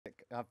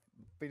I've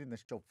been in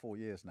this job 4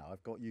 years now.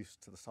 I've got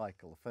used to the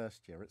cycle. The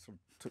first year, it sort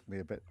of took me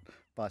a bit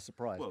by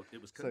surprise. Well,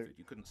 it was COVID.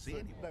 You couldn't see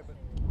anyone. No, but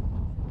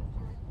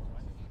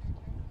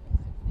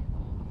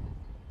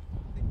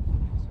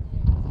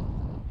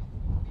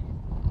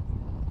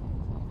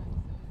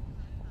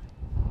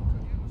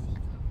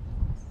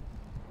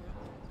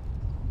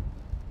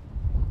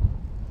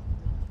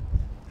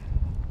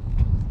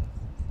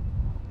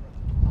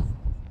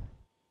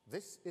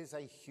this is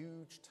a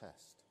huge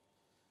test.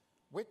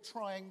 We're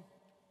trying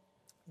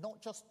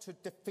not just to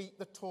defeat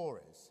the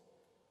Tories,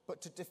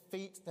 but to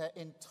defeat their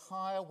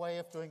entire way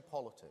of doing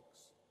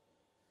politics.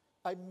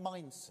 A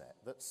mindset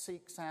that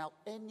seeks out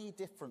any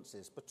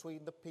differences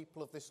between the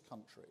people of this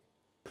country.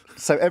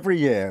 So every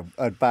year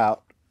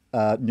about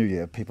New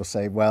Year, people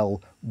say,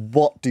 well,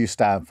 what do you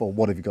stand for?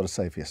 What have you got to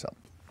say for yourself?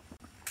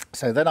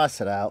 So then I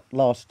set out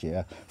last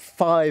year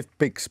 5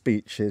 big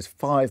speeches,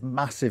 5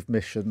 massive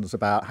missions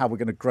about how we're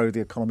going to grow the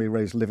economy,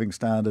 raise living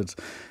standards,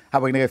 how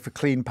we're going to go for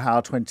clean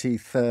power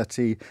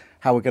 2030,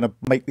 how we're going to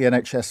make the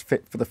NHS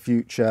fit for the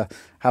future,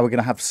 how we're going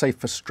to have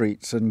safer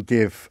streets and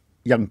give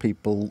young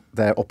people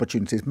their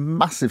opportunities.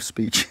 Massive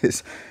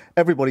speeches.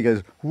 Everybody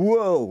goes,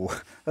 whoa,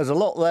 there's a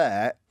lot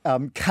there.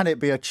 Can it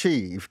be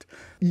achieved?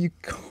 You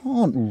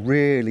can't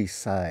really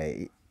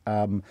say...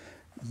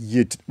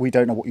 we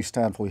don't know what you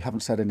stand for, you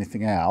haven't said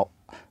anything out,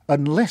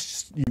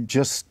 unless you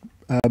just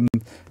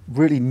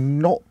really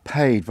not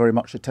paid very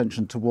much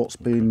attention to what's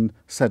been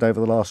said over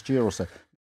the last year or so.